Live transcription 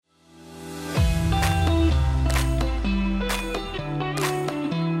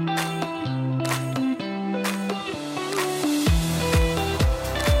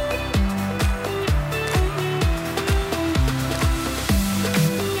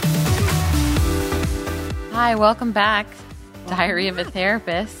Hi, welcome back. Diary of a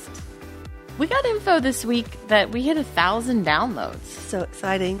Therapist. We got info this week that we hit 1,000 downloads. So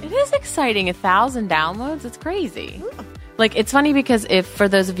exciting. It is exciting. 1,000 downloads. It's crazy. Ooh. Like, it's funny because for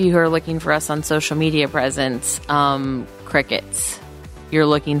those of you who are looking for us on social media presence, crickets. You're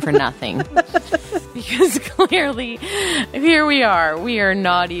looking for nothing. Because clearly, here we are. We are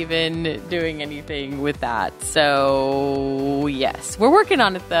not even doing anything with that. So, yes. We're working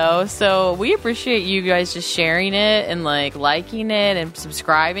on it, though. So, we appreciate you guys just sharing it and, liking it and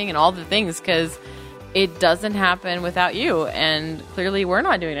subscribing and all the things because it doesn't happen without you. And clearly, we're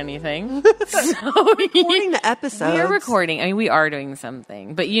not doing anything. So recording the episodes. We are recording. I mean, we are doing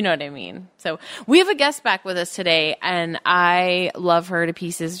something. But you know what I mean. So we have a guest back with us today. And I love her to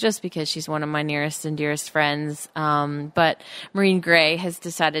pieces just because she's one of my nearest and dearest friends. But Maureen Gray has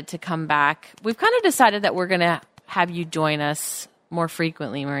decided to come back. We've kind of decided that we're going to have you join us more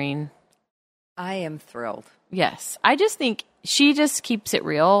frequently, Maureen. I am thrilled. Yes. I just think she just keeps it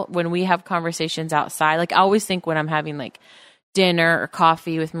real when we have conversations outside. Like, I always think when I'm having dinner or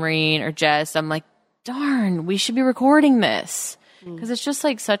coffee with Maureen or Jess, I'm like, darn, we should be recording this because it's just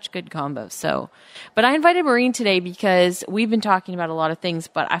such good combos. So, but I invited Maureen today because we've been talking about a lot of things,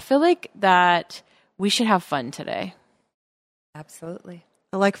 but I feel like that we should have fun today. Absolutely.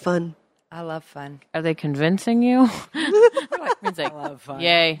 I like fun. I love fun. Are they convincing you? It's I love fun.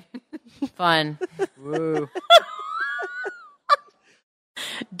 Yay. Fun. Woo.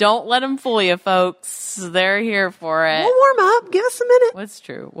 Don't let them fool you, folks. They're here for it. We'll warm up. Give us a minute. That's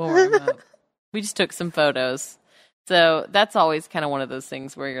true. We'll warm up. We just took some photos. So that's always kind of one of those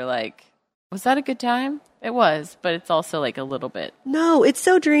things where you're like, was that a good time? It was, but it's also a little bit. No, it's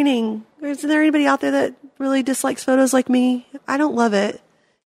so draining. Is there anybody out there that really dislikes photos like me? I don't love it.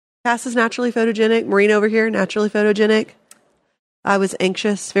 Cass is naturally photogenic. Maureen over here, naturally photogenic. I was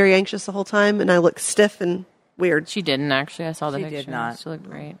anxious, very anxious the whole time, and I looked stiff and weird. She didn't actually. I saw the picture. She did not. She looked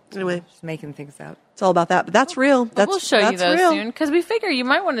great. Anyway. Just making things up. It's all about that, but that's real. We'll show you those real. soon because we figure you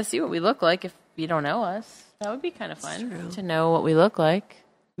might want to see what we look like if you don't know us. That would be kind of fun to know what we look like.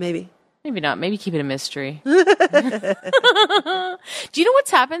 Maybe. Maybe not. Maybe keep it a mystery. Do you know what's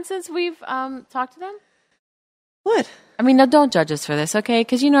happened since we've talked to them? What? I mean, no, don't judge us for this, okay?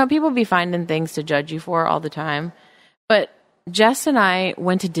 Because, people be finding things to judge you for all the time. But Jess and I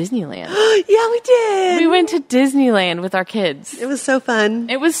went to Disneyland. Yeah, we did. We went to Disneyland with our kids. It was so fun.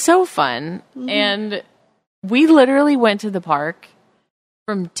 It was so fun. Mm-hmm. And we literally went to the park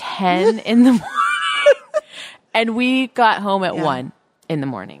from 10 in the morning. And we got home at 1 in the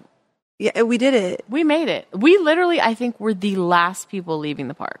morning. Yeah, we did it. We made it. We literally, I think, were the last people leaving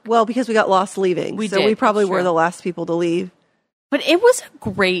the park. Well, because we got lost leaving. We probably were the last people to leave. But it was a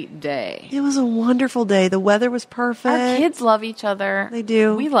great day. It was a wonderful day. The weather was perfect. Our kids love each other. They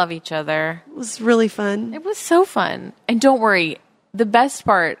do. We love each other. It was really fun. It was so fun. And don't worry, the best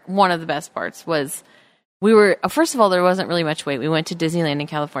part, one of the best parts was first of all, there wasn't really much wait. We went to Disneyland in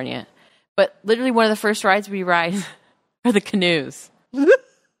California. But literally one of the first rides we ride are the canoes.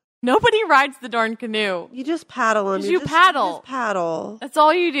 Nobody rides the darn canoe. You just paddle them. You paddle. You just paddle. That's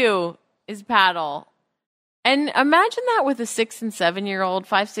all you do is paddle. And imagine that with a 6 and 7-year-old,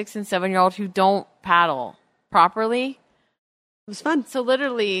 5, 6, and 7-year-old who don't paddle properly. It was fun. So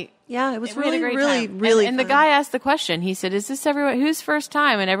literally, yeah, it was really time. really and fun. the guy asked the question. He said, "Is this everyone who's first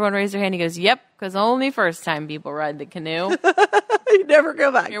time?" And everyone raised their hand. He goes, "Yep, because only first time people ride the canoe." You never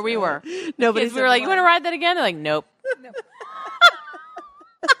go back. Here we were. Nobody. We were like, "You want to ride that again?" They're like, "Nope." No.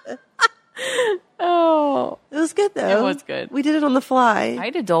 Oh, it was good though. It was good. We did it on the fly. I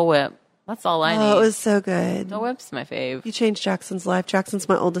had a Dole Whip. That's all I need. Oh, it was so good. Dole Whip's my fave. You changed Jackson's life. Jackson's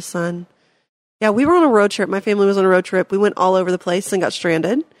my oldest son. Yeah, we were on a road trip. My family was on a road trip. We went all over the place and got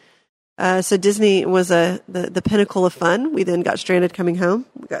stranded. So Disney was the pinnacle of fun. We then got stranded coming home.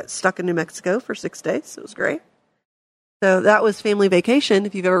 We got stuck in New Mexico for 6 days. It was great. So that was family vacation.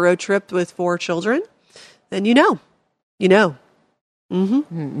 If you've ever road tripped with 4 children, then you know.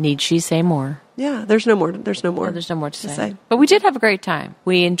 Mm-hmm. Need she say more? Yeah, there's no more. There's no more. No, there's no more to say. But we did have a great time.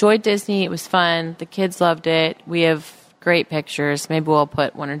 We enjoyed Disney. It was fun. The kids loved it. We have great pictures. Maybe we'll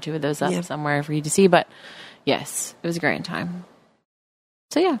put 1 or 2 of those up somewhere for you to see. But yes, it was a great time.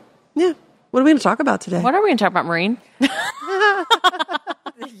 So yeah. Yeah. What are we going to talk about today? What are we going to talk about, Maureen?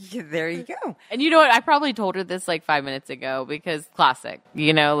 There you go. And you know what? I probably told her this 5 minutes ago because classic.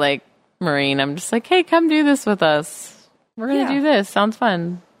 Maureen, I'm just like, hey, come do this with us. We're going to do this. Sounds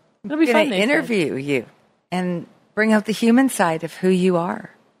fun. It'll be fun. I'm going to interview you and bring out the human side of who you are.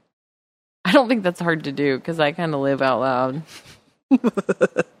 I don't think that's hard to do because I kind of live out loud.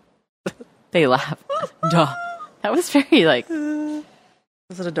 They laugh. Duh. That was very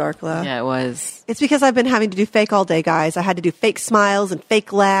Was it a dark laugh? Yeah, it was. It's because I've been having to do fake all day, guys. I had to do fake smiles and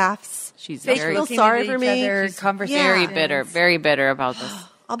fake laughs. She's Fake very, feel sorry for me. very bitter about this.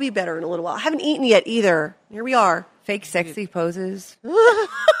 I'll be better in a little while. I haven't eaten yet either. Here we are. Fake sexy poses.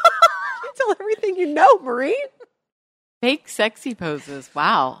 You tell everything you know, Maureen. Fake sexy poses.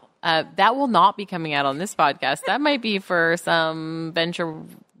 Wow. That will not be coming out on this podcast. That might be for some venture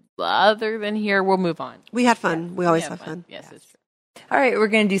other than here. We'll move on. We had fun. We always have fun. Yes, it's true. All right, we're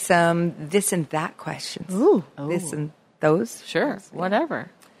going to do some this and that questions. Ooh. This and those. Sure. Whatever.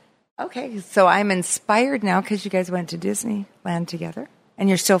 Okay, so I'm inspired now because you guys went to Disneyland together, and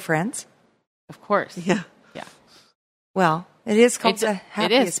you're still friends. Of course. Yeah. Yeah. Well, it is called It the is.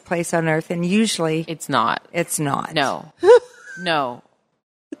 happiest place on earth, and usually It's not. it's not. No. No.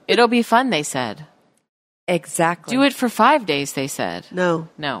 It'll be fun, they said. Exactly. Do it for 5 days, they said. No.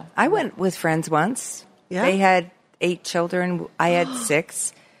 No. I went with friends once. Yeah? They had 8 children. I had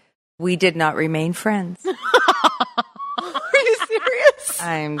 6. We did not remain friends. Are you serious?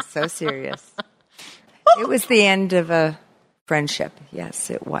 I'm so serious. It was the end of a friendship. Yes,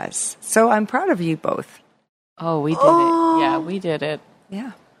 it was. So I'm proud of you both. Oh, we did it. Yeah, we did it.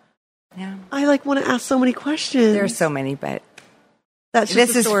 Yeah. Yeah. I want to ask so many questions. There are so many, but That's just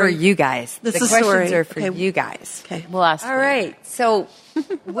this a is for story. you guys. This the is a questions story. are for Okay. you guys. Okay. We'll ask. All right. So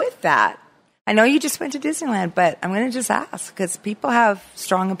with that, I know you just went to Disneyland, but I'm going to just ask because people have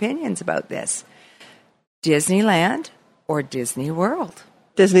strong opinions about this. Disneyland or Disney World?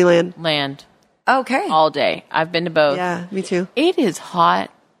 Disneyland. Land Okay. all day. I've been to both. Yeah, me too. It is hot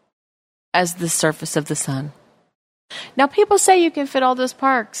as the surface of the sun. Now, people say you can fit all those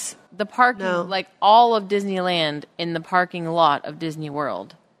parks, the parking, No. like all of Disneyland in the parking lot of Disney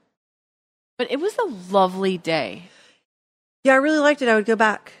World. But it was a lovely day. Yeah, I really liked it. I would go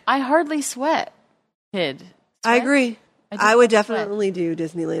back. I hardly sweat. I agree. just I would don't sweat. definitely do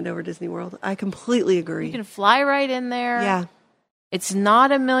Disneyland over Disney World. I completely agree. You can fly right in there. Yeah. It's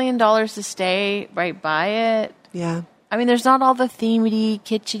not $1 million to stay right by it. Yeah. I mean, there's not all the themedy,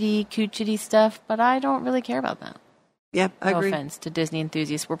 kitschity, coochity stuff, but I don't really care about that. Yep, I No agree. offense to Disney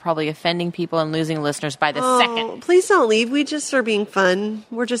enthusiasts. We're probably offending people and losing listeners by the Oh, second. please don't leave. We just are being fun.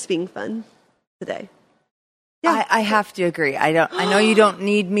 We're just being fun today. Yeah. I have to agree. I know you don't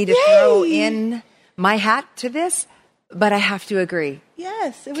need me to throw in my hat to this, but I have to agree.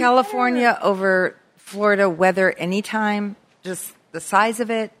 Yes. It was California over Florida weather anytime, just the size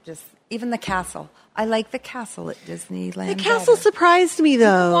of it, just even the castle. I like the castle at Disneyland. better. The castle surprised me,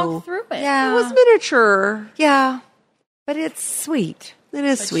 though. Walk through it. Yeah. It was miniature. Yeah, but it's sweet. It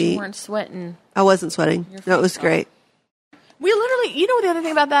is But sweet. you weren't sweating. I wasn't sweating. No, it was great. We literally, you know the other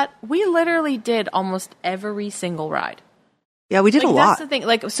thing about that? We literally did almost every single ride. Yeah, we did a lot. That's the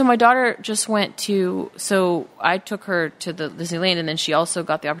thing. So my daughter just went to, so I took her to the Disneyland, and then she also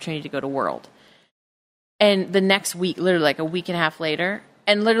got the opportunity to go to World. And the next week, literally like a week and a half later,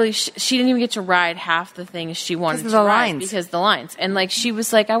 and literally she didn't even get to ride half the things she wanted Because to of the ride lines. because the lines. And she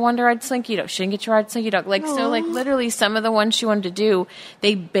was like, I want to ride Slinky Dog. She didn't get to ride Slinky Dog. So literally some of the ones she wanted to do,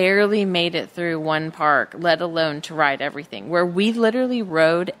 they barely made it through one park, let alone to ride everything. Where we literally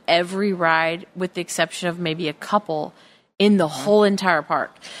rode every ride with the exception of maybe a couple in the whole entire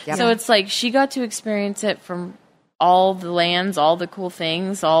park. Yep. So it's like she got to experience it from all the lands, all the cool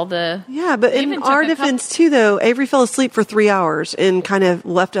things, all the... Yeah, but Even in took our a couple- defense, too, though, Avery fell asleep for 3 hours and kind of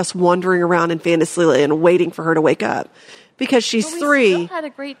left us wandering around in Fantasyland waiting for her to wake up. Because she's But we 3. still had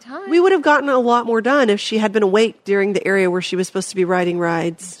a great time. We would have gotten a lot more done if she had been awake during the area where she was supposed to be riding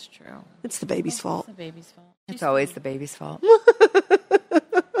rides. It's true. It's the baby's fault. It's the baby's fault. It's always the baby's fault.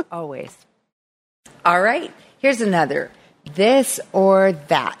 Always. All right. Here's another. This or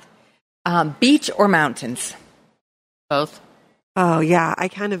that. Beach or mountains? Both. Oh, yeah. I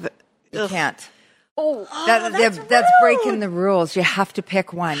kind of... You ugh. can't. Oh, That's breaking the rules. You have to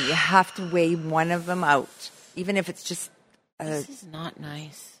pick one. You have to weigh one of them out, even if it's just. This is not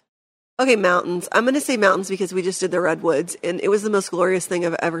nice. Okay, mountains. I'm going to say mountains because we just did the redwoods, and it was the most glorious thing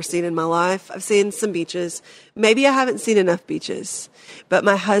I've ever seen in my life. I've seen some beaches. Maybe I haven't seen enough beaches, but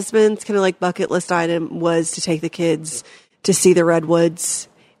my husband's kind of bucket list item was to take the kids to see the redwoods,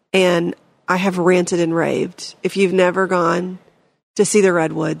 and I have ranted and raved. If you've never gone to see the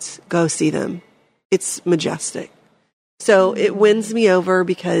redwoods, go see them. It's majestic. So it wins me over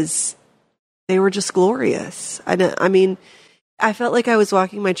because they were just glorious. I mean, I felt like I was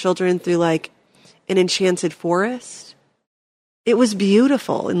walking my children through an enchanted forest. It was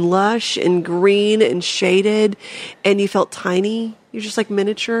beautiful and lush and green and shaded, and you felt tiny. You're just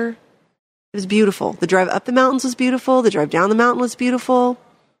miniature. It was beautiful. The drive up the mountains was beautiful. The drive down the mountain was beautiful.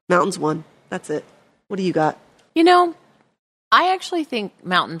 Mountains won. That's it. What do you got? You know, I actually think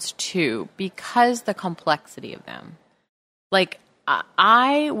mountains too, because the complexity of them. Like,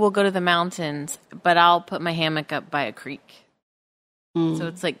 I will go to the mountains, but I'll put my hammock up by a creek. So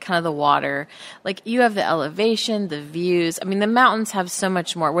it's like kind of the water. Like, you have the elevation, the views. I mean, the mountains have so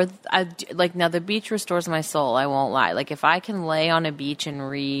much more. Now the beach restores my soul, I won't lie. Like, if I can lay on a beach and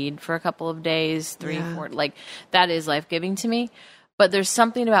read for a couple of days, 4, like, that is life-giving to me. But there's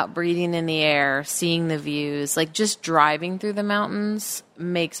something about breathing in the air, seeing the views, like just driving through the mountains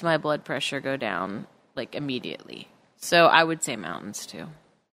makes my blood pressure go down, like, immediately. So I would say mountains too.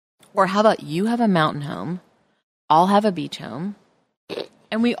 Or how about you have a mountain home, I'll have a beach home,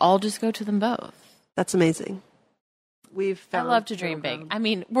 and we all just go to them both. That's amazing. I love to dream big. I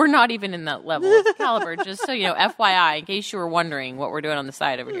mean, we're not even in that level of caliber, just so you know, FYI, in case you were wondering what we're doing on the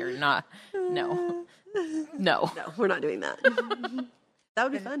side over here. No, we're not doing that. That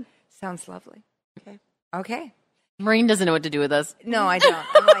would be fun. Sounds lovely. Okay. Maureen doesn't know what to do with us. No, I don't.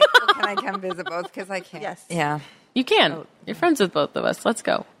 I'm like, well, can I come visit both? Because I can't. Yes. Yeah. You can. You're friends with both of us. Let's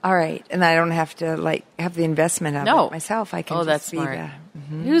go. All right. And I don't have to, like, have the investment of it myself. I can just that's be smart.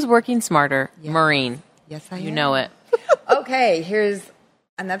 Who's working smarter? Yes. Maureen. Yes, I am. You know it. Okay. Here's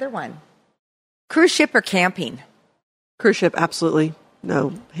another one. Cruise ship or camping? Cruise ship, absolutely.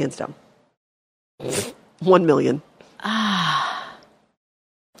 No, hands down. 1 million. I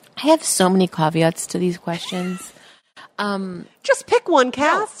have so many caveats to these questions. Just pick one,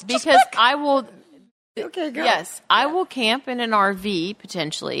 Cass. Because I will... Okay, go. Yes, I will camp in an RV,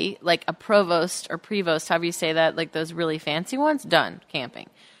 potentially, like a Provost or Prevost, however you say that, like those really fancy ones, done, camping.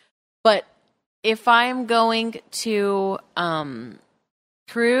 But if I'm going to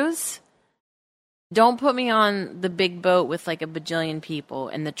cruise, don't put me on the big boat with like a bajillion people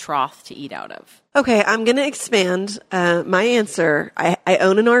and the trough to eat out of. Okay, I'm going to expand my answer. I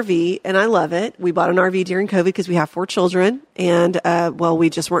own an RV, and I love it. We bought an RV during COVID because we have 4 children, and, we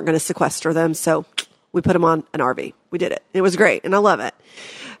just weren't going to sequester them, so... we put him on an RV. We did it. It was great, and I love it.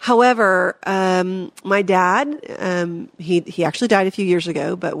 However, my dad, he actually died a few years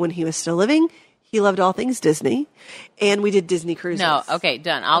ago, but when he was still living, he loved all things Disney, and we did Disney cruises. No, okay,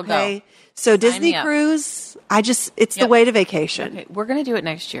 done. I'll go. So Disney cruise, it's the way to vacation. Okay, we're going to do it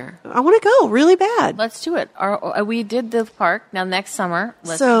next year. I want to go really bad. Let's do it. We did the park. Now next summer,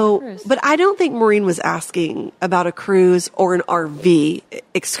 let's do the cruise. But I don't think Maureen was asking about a cruise or an RV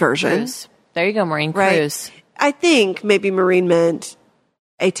excursion. Cruise. There you go, Maureen. Cruise. Right? I think maybe Maureen meant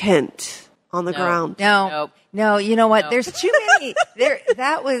a tent on the ground. No, you know what? There's too many.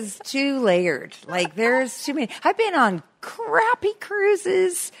 That was too layered. Like, there's too many. I've been on crappy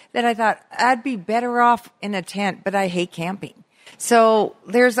cruises that I thought I'd be better off in a tent, but I hate camping. So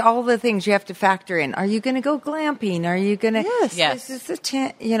there's all the things you have to factor in. Are you going to go glamping? Are you going to... Yes. Is this a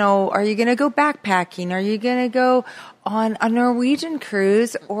tent? You know, are you going to go backpacking? Are you going to go on a Norwegian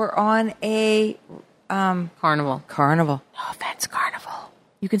cruise or on a... Carnival. No offense, Carnival.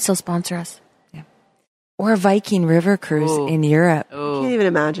 You can still sponsor us. Yeah. Or a Viking River cruise in Europe. I can't even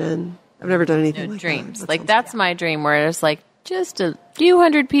imagine. I've never done anything like dreams. that. That's my dream, where there's like just a few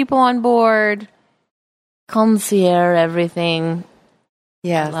hundred people on board, concierge, everything.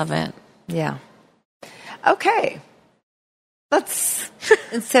 Yeah. I love it. Yeah. Okay. Let's,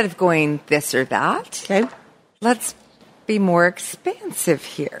 instead of going this or that, let's be more expansive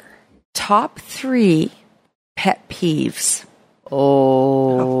here. Top 3 pet peeves.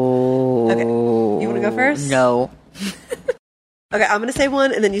 Oh. Okay. You want to go first? No. Okay, I'm going to say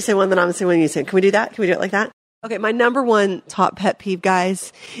one, and then you say one, then I'm going to say one, and you say. Can we do that? Can we do it like that? Okay, my number 1 top pet peeve,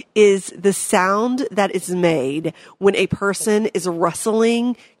 guys, is the sound that is made when a person is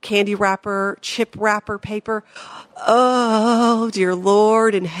rustling candy wrapper, chip wrapper, paper. Oh, dear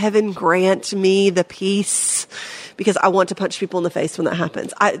Lord, in heaven grant me the peace, because I want to punch people in the face when that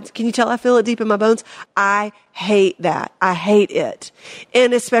happens. Can you tell I feel it deep in my bones? I hate that. I hate it.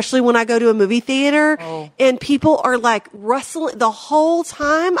 And especially when I go to a movie theater and people are like rustling the whole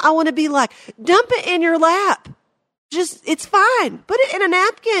time, I want to be like, dump it in your lap. It's fine. Put it in a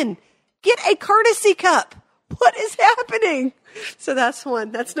napkin. Get a courtesy cup. What is happening? So that's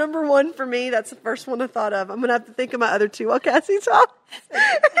one. That's number 1 for me. That's the first one I thought of. I'm going to have to think of my other 2 while Cassie talks.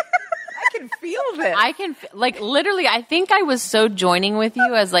 I can feel this. Literally, I think I was so joining with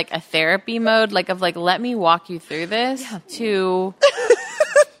you as like a therapy mode, let me walk you through this to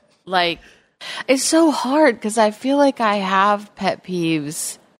it's so hard because I feel like I have pet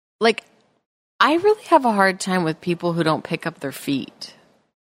peeves. Like, I really have a hard time with people who don't pick up their feet.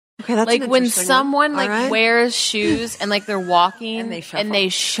 Okay, that's like when someone wears shoes and they're walking and they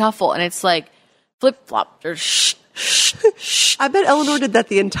shuffle and it's like flip flop or I bet Eleanor did that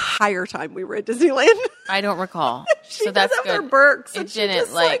the entire time we were at Disneyland. I don't recall. She so that's does have good. her Burks. It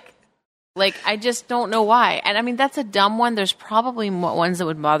didn't like I just don't know why. And I mean, that's a dumb one. There's probably ones that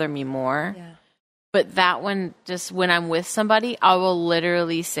would bother me more. Yeah. But that one, just when I'm with somebody, I will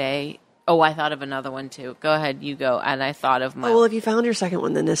literally say, "Oh, I thought of another one too. Go ahead, you go." And I thought of my. Oh, well, if you found your second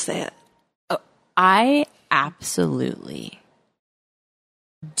one, then just say it. I absolutely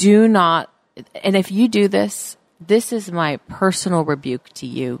do not. And if you do this, this is my personal rebuke to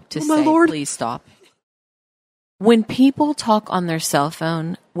you to say, Lord. please stop. When people talk on their cell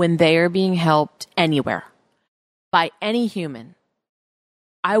phone, when they are being helped anywhere by any human,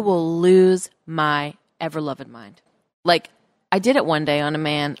 I will lose my ever-loved mind. Like, I did it one day on a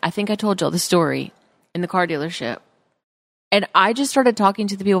man. I think I told y'all the story in the car dealership. And I just started talking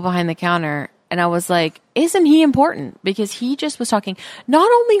to the people behind the counter. And I was like, isn't he important? Because he just was talking. Not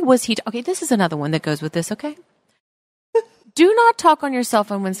only was he... okay, this is another one that goes with this, okay? Do not talk on your cell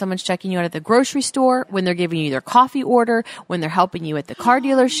phone when someone's checking you out at the grocery store, when they're giving you their coffee order, when they're helping you at the car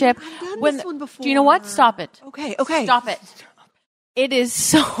dealership. I've done this one before. Do you know what? Stop it. Okay. Stop it. It is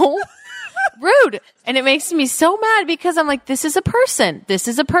so rude. And it makes me so mad because I'm like, this is a person. This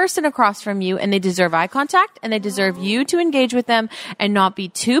is a person across from you, and they deserve eye contact, and they deserve you to engage with them and not be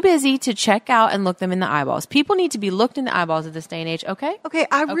too busy to check out and look them in the eyeballs. People need to be looked in the eyeballs at this day and age, okay? Okay,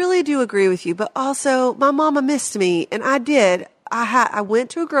 I really do agree with you, but also my mama missed me, and I did. I went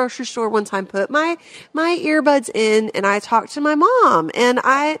to a grocery store one time, put my earbuds in, and I talked to my mom, and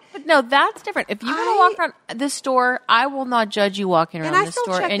But no, that's different. If you're going to walk around this store, I will not judge you walking around this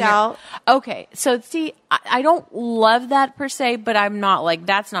store. And I still checked out. Okay, so see, I don't love that per se, but I'm not like,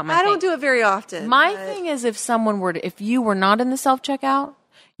 that's not my thing. I don't do it very often. My thing is if you were not in the self-checkout,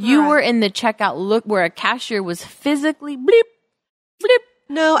 you were in the checkout look where a cashier was physically bleep, bleep,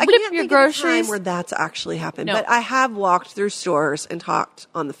 No, I Whip can't your think of a groceries. time where that's actually happened. No. But I have walked through stores and talked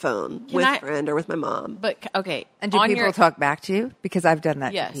on the phone with a friend or with my mom. But okay, And do people talk back to you? Because I've done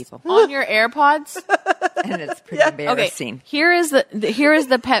that yes to people. on your AirPods? And it's pretty embarrassing. Okay, here is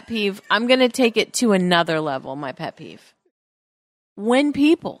the pet peeve. I'm going to take it to another level. My pet peeve: when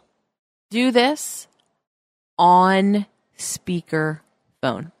people do this on speaker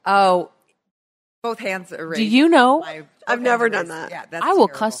phone. Oh, both hands are raised. Do you know? I've never done that. Yeah, that's I will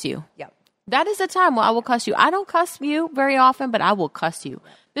terrible. cuss you. Yep. That is the time where I will cuss you. I don't cuss you very often, but I will cuss you.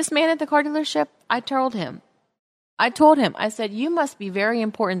 This man at the car dealership, I told him, I said, you must be very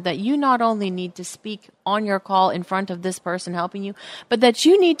important that you not only need to speak on your call in front of this person helping you, but that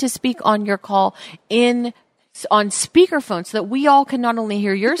you need to speak on your call on speakerphone so that we all can not only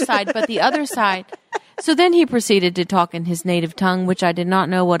hear your side, but the other side. So then he proceeded to talk in his native tongue, which I did not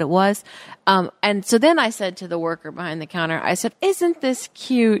know what it was. And so then I said to the worker behind the counter, I said, isn't this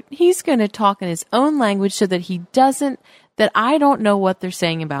cute? He's going to talk in his own language so that that I don't know what they're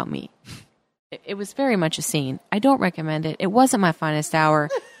saying about me. It was very much a scene. I don't recommend it. It wasn't my finest hour,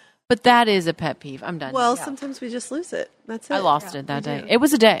 but that is a pet peeve. I'm done. Well, sometimes we just lose it. That's it. I lost it that day. It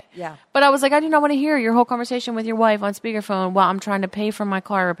was a day. Yeah. But I was like, I do not want to hear your whole conversation with your wife on speakerphone while I'm trying to pay for my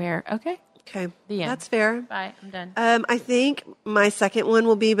car repair. Okay. Okay. The end. That's fair. Bye. I'm done. I think my second one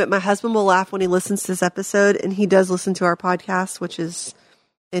will be, but my husband will laugh when he listens to this episode, and he does listen to our podcast, which is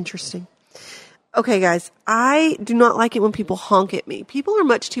interesting. Okay, guys, I do not like it when people honk at me. People are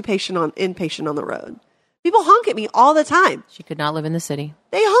much too impatient on the road. People honk at me all the time. She could not live in the city.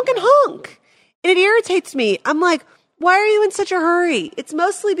 They honk and honk, and it irritates me. I'm like, why are you in such a hurry? It's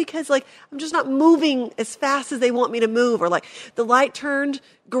mostly because, like, I'm just not moving as fast as they want me to move, or like the light turned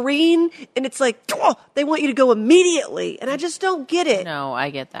green and it's like, oh, they want you to go immediately. And I just don't get it. No, I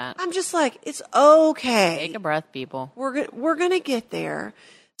get that. I'm just like, it's okay. Take a breath, people. We're going to get there.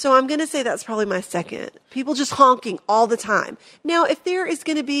 So I'm going to say that's probably my second. People just honking all the time. Now, if there is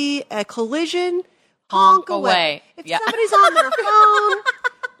going to be a collision, honk away. If somebody's on their phone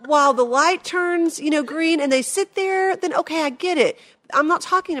while the light turns, green and they sit there, then okay, I get it. I'm not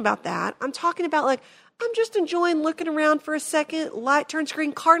talking about that. I'm talking about like, I'm just enjoying looking around for a second. Light turns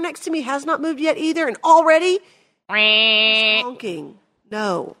green. Car next to me has not moved yet either. And already honking.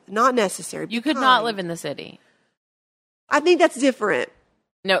 No, not necessary. You could not live in the city. I think that's different.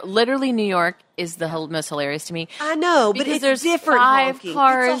 No, literally New York is the most hilarious to me. I know, but because it's different 5 honking.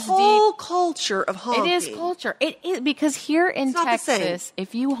 cars it's a whole culture of honking. It is culture. It is because here in Texas,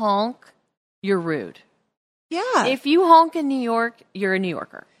 if you honk, you're rude. Yeah. If you honk in New York, you're a New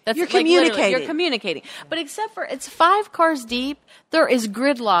Yorker. That's You're like literally, communicating. You're communicating. But except for it's 5 cars deep, there is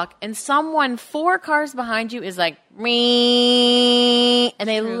gridlock, and someone 4 cars behind you is like, me, and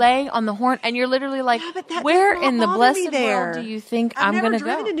they lay on the horn, and you're literally like, Yeah, but that where does not in the bother blessed me there. world do you think I've I'm never going to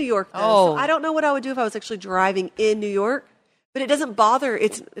go? driven to New York, though, Oh. so I don't know what I would do if I was actually driving in New York. But it doesn't bother.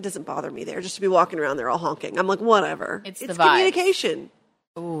 It doesn't bother me there just to be walking around there all honking. I'm like, whatever. It's the vibes. Communication.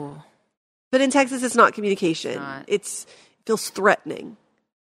 Ooh. But in Texas, it's not communication. It feels threatening.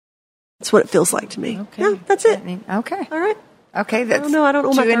 That's what it feels like to me. Okay. Yeah, that's it. Okay. All right. Okay. That's I don't know. I don't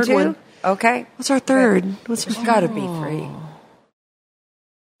know my 2 and third 2. one. Okay. What's our third? What's There's our got to be 3.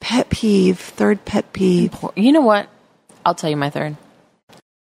 pet peeve? Third pet peeve. You know what? I'll tell you my third.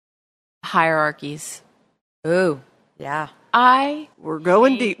 Hierarchies. Ooh. Yeah. We're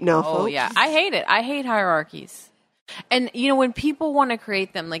going deep now, folks. Oh, yeah. I hate it. I hate hierarchies. And, when people want to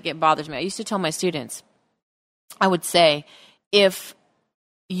create them, like, it bothers me. I used to tell my students, I would say, if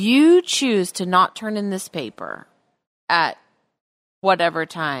you choose to not turn in this paper at whatever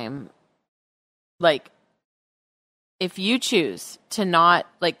time, like, if you choose to not,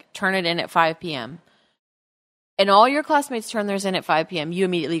 like, turn it in at 5 p.m., and all your classmates turn theirs in at 5 p.m., you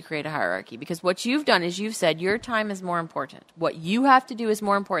immediately create a hierarchy. Because what you've done is you've said your time is more important. What you have to do is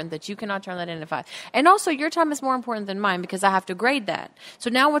more important, that you cannot turn that in at 5. And also, your time is more important than mine because I have to grade that. So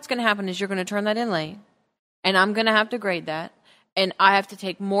now what's going to happen is you're going to turn that in late, and I'm going to have to grade that. And I have to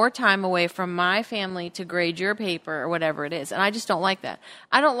take more time away from my family to grade your paper or whatever it is. And I just don't like that.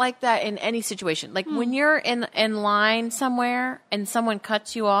 I don't like that in any situation. Like when you're in line somewhere and someone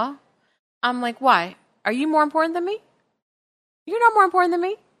cuts you off, I'm like, why? Are you more important than me? You're not more important than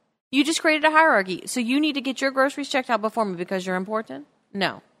me. You just created a hierarchy. So you need to get your groceries checked out before me because you're important?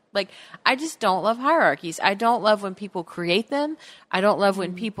 No. Like, I just don't love hierarchies. I don't love when people create them. I don't love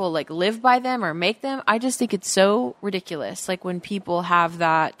when people, like, live by them or make them. I just think it's so ridiculous. Like, when people have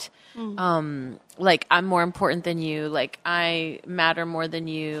that, like, I'm more important than you. Like, I matter more than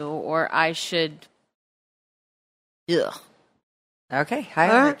you. Or I should... Ugh. Okay.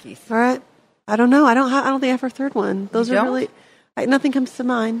 Hierarchies. All right. I don't know. I don't think I have a third one. Those You are don't? really... nothing comes to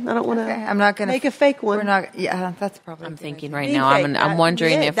mind. I don't want to. Okay. I'm not going to make a fake one. We're not. Yeah, that's probably. I'm a good thinking idea. right Being now. fake. I'm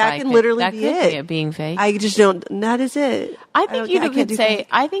wondering That if that I can could, literally that be could it. be it being fake. I just don't. That is it. I think you can't could do say. fake.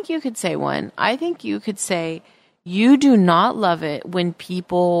 I think you could say one. I think you could say you do not love it when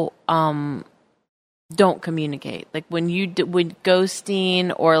people don't communicate, like when you with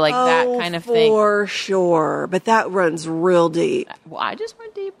ghosting or like that kind of thing. For sure, but that runs real deep. Well, I just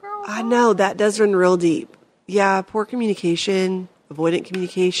went deep, girl. I know that does run real deep. Yeah, poor communication, avoidant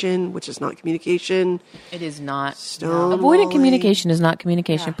communication, which is not communication. It is not. Stonewalling. Avoidant communication is not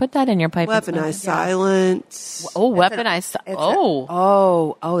communication. Yeah. Put that in your pipe. and smoke Weaponized it. silence. Oh, weaponized.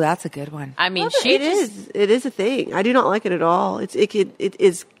 Oh, that's a good one. I mean, It is a thing. I do not like it at all.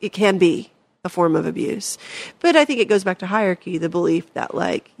 It can be a form of abuse, but I think it goes back to hierarchy, the belief that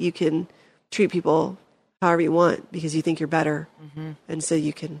like you can treat people however you want because you think you're better, and so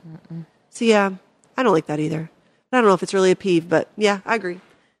you can. So yeah, I don't like that either. I don't know if it's really a peeve, but yeah, I agree.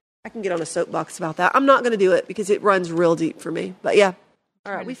 I can get on a soapbox about that. I'm not going to do it because it runs real deep for me. But yeah,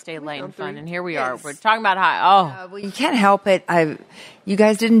 all right, we stay light and found fun, three. and here we are. Yes. We're talking about how. Well, you can't help it. You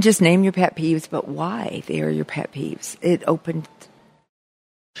guys didn't just name your pet peeves, but why they are your pet peeves. It opened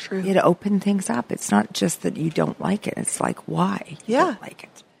things up. It's not just that you don't like it. It's like why you don't like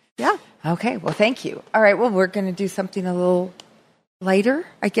it. Yeah. Okay. Well, thank you. All right. Well, we're going to do something a little lighter,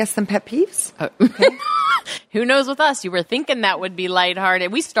 I guess, than pet peeves. Okay. Who knows with us? You were thinking that would be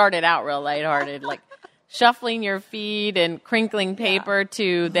lighthearted. We started out real lighthearted, like shuffling your feet and crinkling paper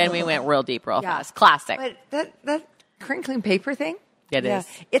to then we went real deep real fast. Classic. But that crinkling paper thing? It is.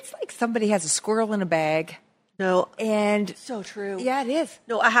 It's like somebody has a squirrel in a bag. No, And so true. yeah, it is.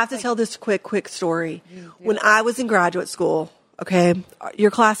 No, I have to tell this quick story. When I was in graduate school, okay, your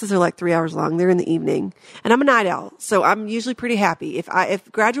classes are like 3 hours long. They're in the evening, and I'm a night owl, so I'm usually pretty happy.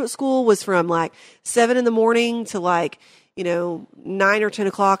 If graduate school was from like 7 a.m. to like 9 or 10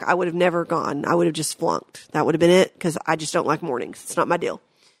 o'clock, I would have never gone. I would have just flunked. That would have been it because I just don't like mornings. It's not my deal.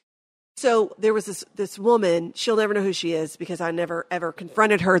 So there was this woman, she'll never know who she is because I never ever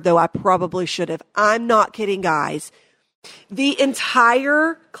confronted her, though I probably should have. I'm not kidding, guys. The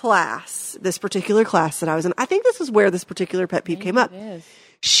entire class, this particular class that I was in, I think this is where this particular pet peeve came up.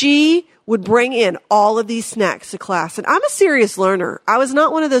 She would bring in all of these snacks to class. And I'm a serious learner. I was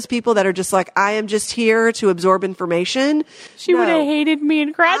not one of those people that are just like, I am just here to absorb information. She would have hated me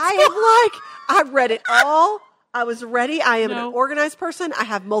in grad school. I've read it all. I was ready. I am an organized person. I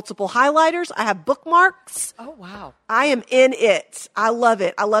have multiple highlighters. I have bookmarks. Oh, wow. I am in it. I love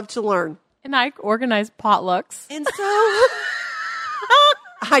it. I love to learn. And I organized potlucks. And so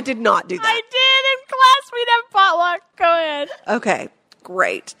I did not do that. I did in class. We'd have potluck. Go ahead. Okay,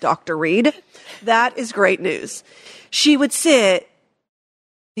 great, Dr. Reed. That is great news. She would sit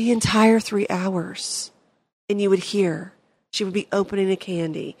the entire 3 hours, and you would hear. She would be opening a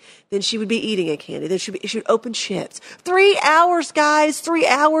candy. Then she would be eating a candy. Then she would open chips. 3 hours, guys. 3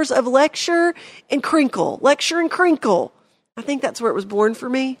 hours of lecture and crinkle. Lecture and crinkle. I think that's where it was born for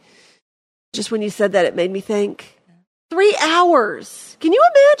me. Just when you said that, it made me think. 3 hours. Can you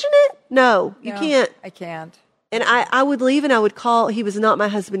imagine it? No, you can't. I can't. And I would leave and I would call. He was not my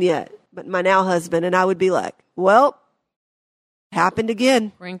husband yet, but my now husband. And I would be like, well, happened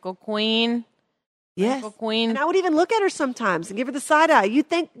again. Wrinkle Queen. Yes. Wrinkle Queen. And I would even look at her sometimes and give her the side eye. You'd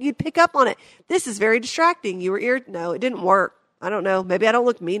think you'd pick up on it. This is very distracting. You were No, it didn't work. I don't know. Maybe I don't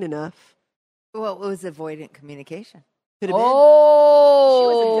look mean enough. Well, it was avoidant communication. Could have been. Oh. She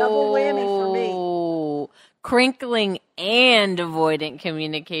was a double whammy for me. Crinkling and avoidant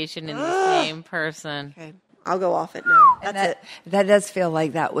communication in the same person. Okay. I'll go off it now. That's it. That does feel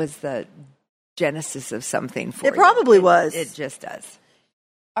like that was the genesis of something for you. It probably was. It just does.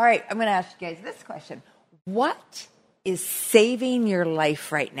 All right, I'm going to ask you guys this question. What is saving your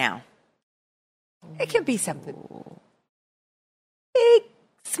life right now? It can be something big,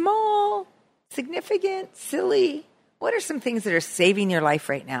 small, significant, silly. What are some things that are saving your life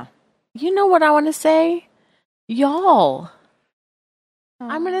right now? You know what I want to say? Y'all.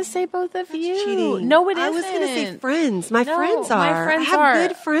 I'm going to say both of you. Cheating. No, it isn't. I was going to say friends. My No, friends are. My friends I have are.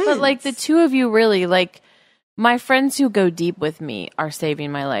 good friends. But like the two of you really, like my friends who go deep with me are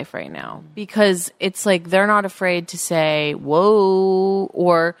saving my life right now because it's like they're not afraid to say, whoa,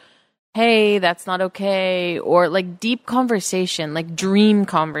 or hey, that's not okay, or like deep conversation, like dream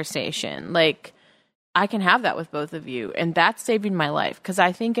conversation. Like I can have that with both of you, and that's saving my life because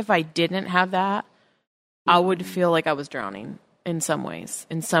I think if I didn't have that, I would feel like I was drowning in some ways,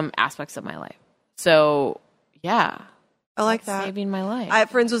 in some aspects of my life. So, yeah. I like that. Saving my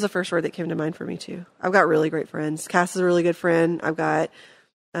life. Friends was the first word that came to mind for me, too. I've got really great friends. Cass is a really good friend. I've got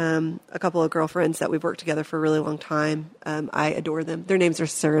a couple of girlfriends that we've worked together for a really long time. I adore them. Their names are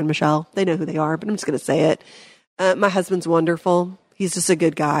Sarah and Michelle. They know who they are, but I'm just going to say it. My husband's wonderful. He's just a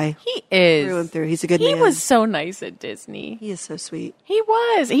good guy. He is. Through and through. He's a good man. He was so nice at Disney. He is so sweet. He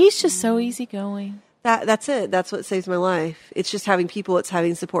was. He's just so easygoing. That's it. That's what saves my life. It's just having people. It's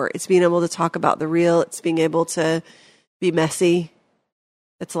having support. It's being able to talk about the real. It's being able to be messy.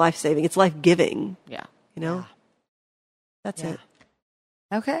 It's life-saving. It's life-giving. Yeah. You know? That's it.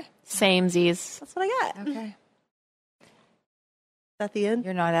 Okay. Samesies. That's what I got. Okay. Is that the end?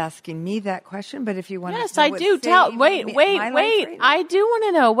 You're not asking me that question, but if you want Yes, to know I what's do. saving Wait. my life right now. I do want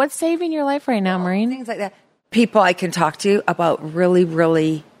to know what's saving your life right now, Maureen. Things like that. People I can talk to about really,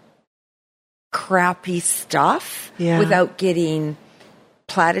 really crappy stuff without getting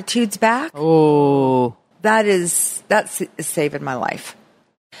platitudes back. Oh. That's saving my life.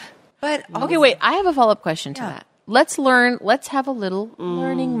 But Okay, wait. I have a follow-up question to that. Let's have a little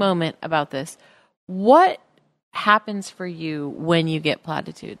learning moment about this. What happens for you when you get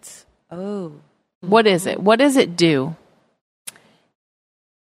platitudes? Oh. What is it? What does it do?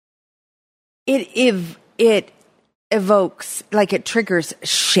 It evokes, like it triggers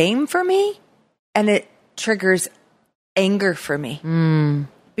shame for me, and it triggers anger for me.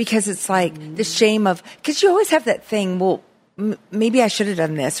 Because it's like the shame of, because you always have that thing, well, maybe I should have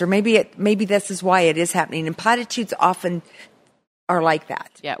done this, or maybe this is why it is happening. And platitudes often are like that.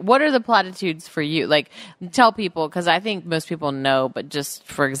 Yeah. What are the platitudes for you? Like, tell people, because I think most people know, but just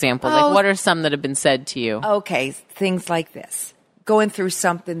for example, like what are some that have been said to you? Okay, things like this. Going through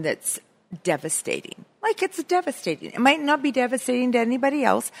something that's devastating. Like it's devastating. It might not be devastating to anybody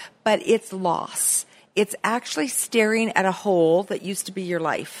else, but it's loss. It's actually staring at a hole that used to be your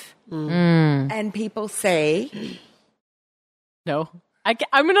life. And people say, no. I'm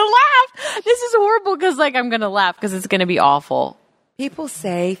going to laugh. This is horrible because like I'm going to laugh because it's going to be awful. People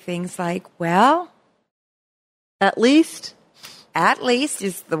say things like, well, At least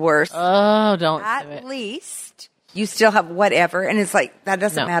is the worst. Oh, don't do At it. least you still have whatever. And it's like, that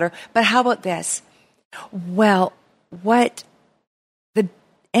doesn't matter. But how about this? Well, what the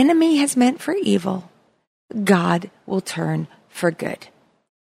enemy has meant for evil, God will turn for good.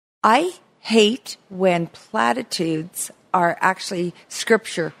 I hate when platitudes are actually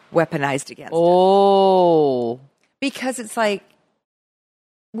scripture weaponized against us. Oh. Because it's like,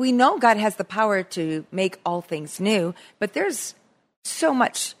 we know God has the power to make all things new, but there's so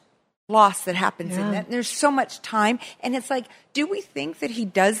much loss that happens in that. And there's so much time. And it's like, do we think that he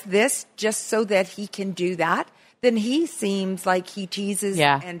does this just so that he can do that? Then he seems like he teases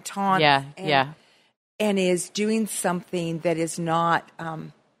and taunts and is doing something that is not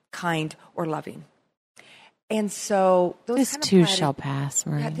kind, or loving. And so those This kind of too shall pass,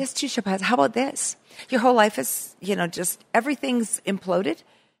 Marie. Yeah, this too shall pass. How about this? Your whole life is, just everything's imploded.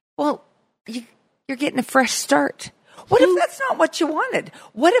 Well, you're getting a fresh start. What if that's not what you wanted?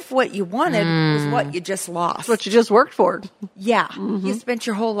 What if what you wanted was what you just lost? That's what you just worked for. Yeah. You spent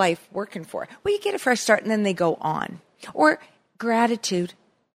your whole life working for it. Well, you get a fresh start and then they go on. Or gratitude.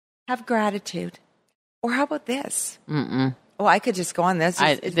 Have gratitude. Or how about this? Oh, I could just go on this.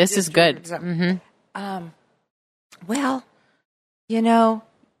 This is good. Well,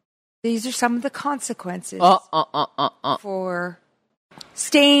 these are some of the consequences for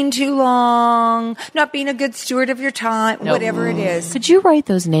staying too long, not being a good steward of your time, whatever it is. Could you write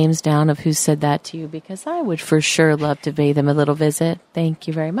those names down of who said that to you? Because I would for sure love to pay them a little visit. Thank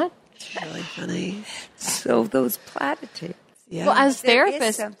you very much. Really funny. So those platitudes. Yeah. Well, as There is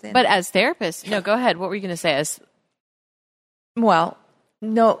therapists, something. but as therapists, no, go ahead. What were you going to say? Well,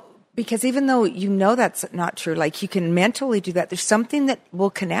 no, because even though that's not true, like you can mentally do that, there's something that will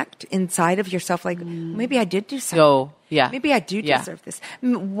connect inside of yourself. Like maybe I did do something. Yeah. Maybe I do deserve this.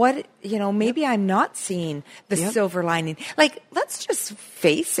 What, maybe I'm not seeing the silver lining. Like, let's just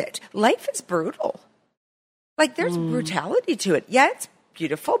face it. Life is brutal. Like there's brutality to it. Yeah, it's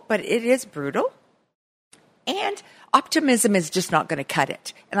beautiful, but it is brutal. And optimism is just not going to cut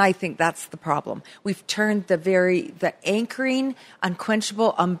it. And I think that's the problem. We've turned the anchoring,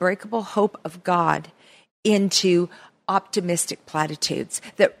 unquenchable, unbreakable hope of God into optimistic platitudes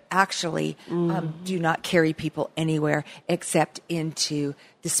that actually do not carry people anywhere except into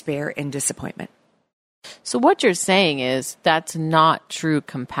despair and disappointment. So what you're saying is that's not true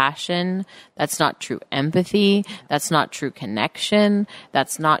compassion. That's not true empathy. That's not true connection.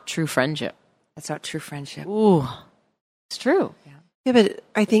 That's not true friendship. That's not true friendship. Ooh, it's true. Yeah, but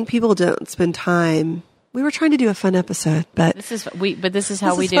I think people don't spend time. We were trying to do a fun episode, but This is how we do. this is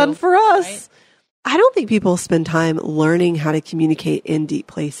fun for us. right? I don't think people spend time learning how to communicate in deep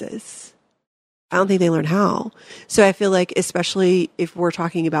places. I don't think they learn how. So I feel like, especially if we're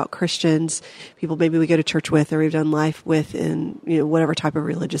talking about Christians, people maybe we go to church with or we've done life with in whatever type of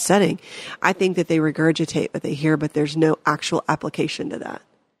religious setting, I think that they regurgitate what they hear, but there's no actual application to that.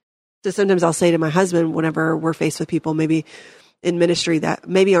 So sometimes I'll say to my husband, whenever we're faced with people maybe in ministry that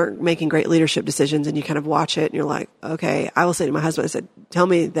maybe aren't making great leadership decisions, and you kind of watch it and you're like, okay, I will say to my husband, I said, tell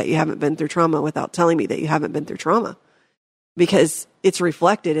me that you haven't been through trauma without telling me that you haven't been through trauma. Because it's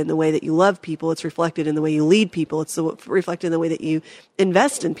reflected in the way that you love people. It's reflected in the way you lead people. It's reflected in the way that you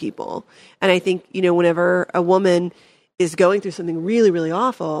invest in people. And I think, whenever a woman is going through something really, really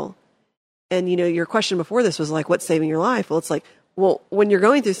awful, and, your question before this was like, what's saving your life? Well, it's like, well, when you're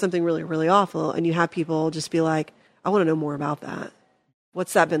going through something really, really awful and you have people just be like, I want to know more about that.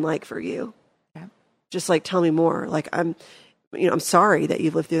 What's that been like for you? Yeah. Just like, tell me more. Like, I'm sorry that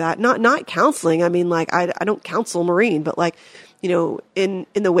you've lived through that. Not counseling. I mean, like, I don't counsel Maureen, but like, in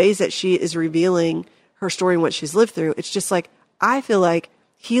the ways that she is revealing her story and what she's lived through, it's just like, I feel like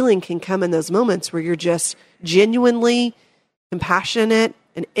healing can come in those moments where you're just genuinely compassionate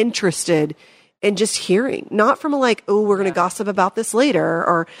and interested and just hearing, not from a like, oh, we're going to gossip about this later,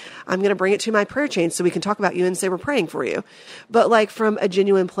 or I'm going to bring it to my prayer chain so we can talk about you and say we're praying for you. But like from a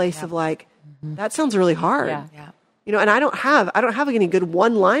genuine place of like, that sounds really hard. Yeah. And I don't have any good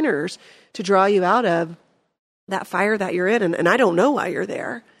one-liners to draw you out of that fire that you're in. And I don't know why you're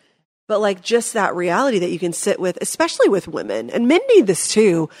there. But like just that reality that you can sit with, especially with women, and men need this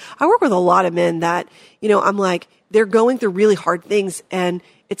too. I work with a lot of men that, I'm like, they're going through really hard things, and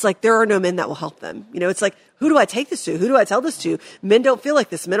it's like there are no men that will help them. It's like, who do I take this to? Who do I tell this to? Men don't feel like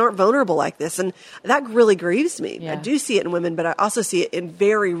this. Men aren't vulnerable like this. And that really grieves me. Yeah. I do see it in women, but I also see it in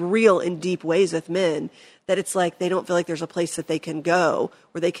very real and deep ways with men, that it's like they don't feel like there's a place that they can go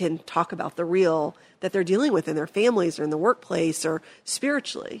where they can talk about the real that they're dealing with in their families or in the workplace or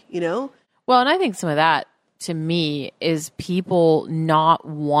spiritually, Well, and I think some of that, to me, is people not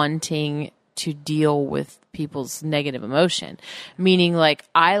wanting to deal with people's negative emotion. Meaning, like,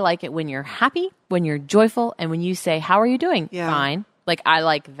 I like it when you're happy, when you're joyful, and when you say, how are you doing? Yeah. Fine. Like, I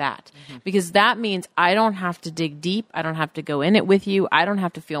like that. Because that means I don't have to dig deep. I don't have to go in it with you. I don't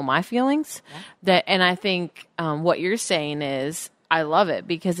have to feel my feelings. And I think what you're saying is, I love it,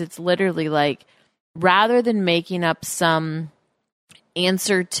 because it's literally like, rather than making up some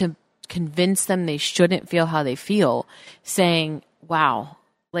answer to convince them they shouldn't feel how they feel, saying, wow,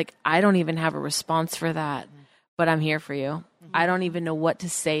 like, I don't even have a response for that, but I'm here for you. I don't even know what to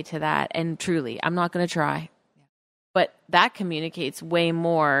say to that. And truly, I'm not going to try. But that communicates way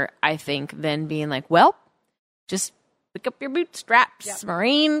more, I think, than being like, well, just pick up your bootstraps,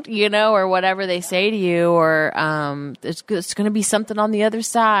 Marine, or whatever they say to you, or it's going to be something on the other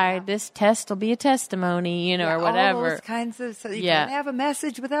side. This test will be a testimony, or whatever. All those kinds of, so you can't have a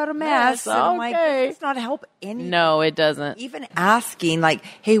message without a mess. Yes, and I'm like, okay. it's not help anyone. No, it doesn't. Even asking, like,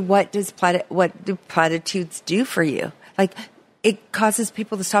 hey, what do platitudes do for you? Like, it causes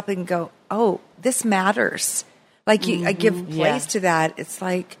people to stop and go, oh, this matters. Like, I give place to that. It's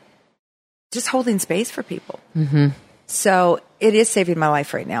like just holding space for people. Mm-hmm. So it is saving my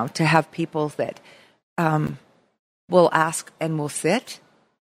life right now to have people that will ask and will sit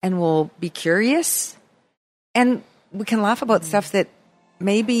and will be curious. And we can laugh about stuff that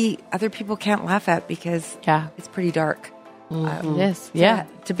maybe other people can't laugh at because it's pretty dark. It is. Yeah.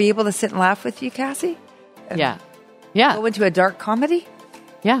 To be able to sit and laugh with you, Cassie. Yeah. Go into a dark comedy.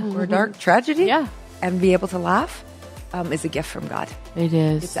 Yeah. Or a dark tragedy. Yeah. And be able to laugh is a gift from God. It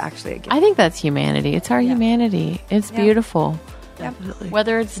is. It's actually a gift. I think that's humanity. It's our humanity. It's beautiful. Definitely.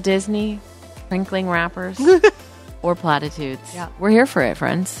 Whether it's Disney, crinkling wrappers, or platitudes. Yeah. We're here for it,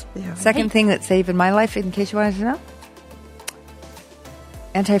 friends. Yeah. Second thing that saved in my life, in case you wanted to know,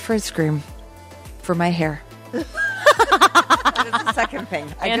 anti-frizz cream for my hair. That is the second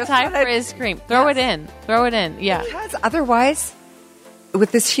thing. Anti-frizz cream. Throw it in. Throw it in. Yeah. Because otherwise,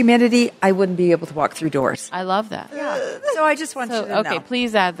 with this humidity, I wouldn't be able to walk through doors. I love that. Yeah. So I just want you to know. Okay,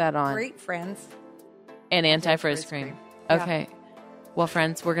 please add that on. Great friends. And anti-frizz cream. Okay. Well,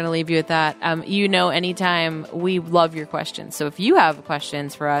 friends, we're going to leave you at that. Anytime we love your questions. So if you have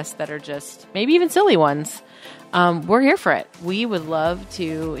questions for us that are just maybe even silly ones, we're here for it. We would love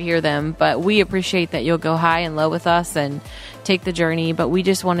to hear them, but we appreciate that you'll go high and low with us and take the journey. But we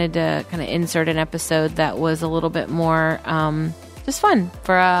just wanted to kind of insert an episode that was a little bit more just fun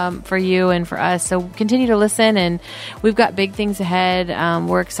for you and for us. So continue to listen, and we've got big things ahead.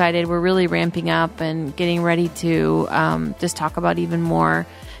 We're excited. We're really ramping up and getting ready to just talk about even more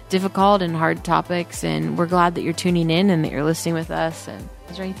difficult and hard topics. And we're glad that you're tuning in and that you're listening with us. And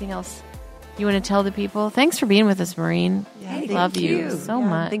is there anything else you want to tell the people? Thanks for being with us, Maureen. Yeah, love you so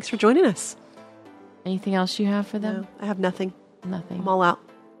much. Thanks for joining us. Anything else you have for them? No, I have nothing. Nothing. I'm all out.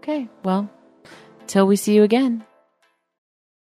 Okay. Well, till we see you again.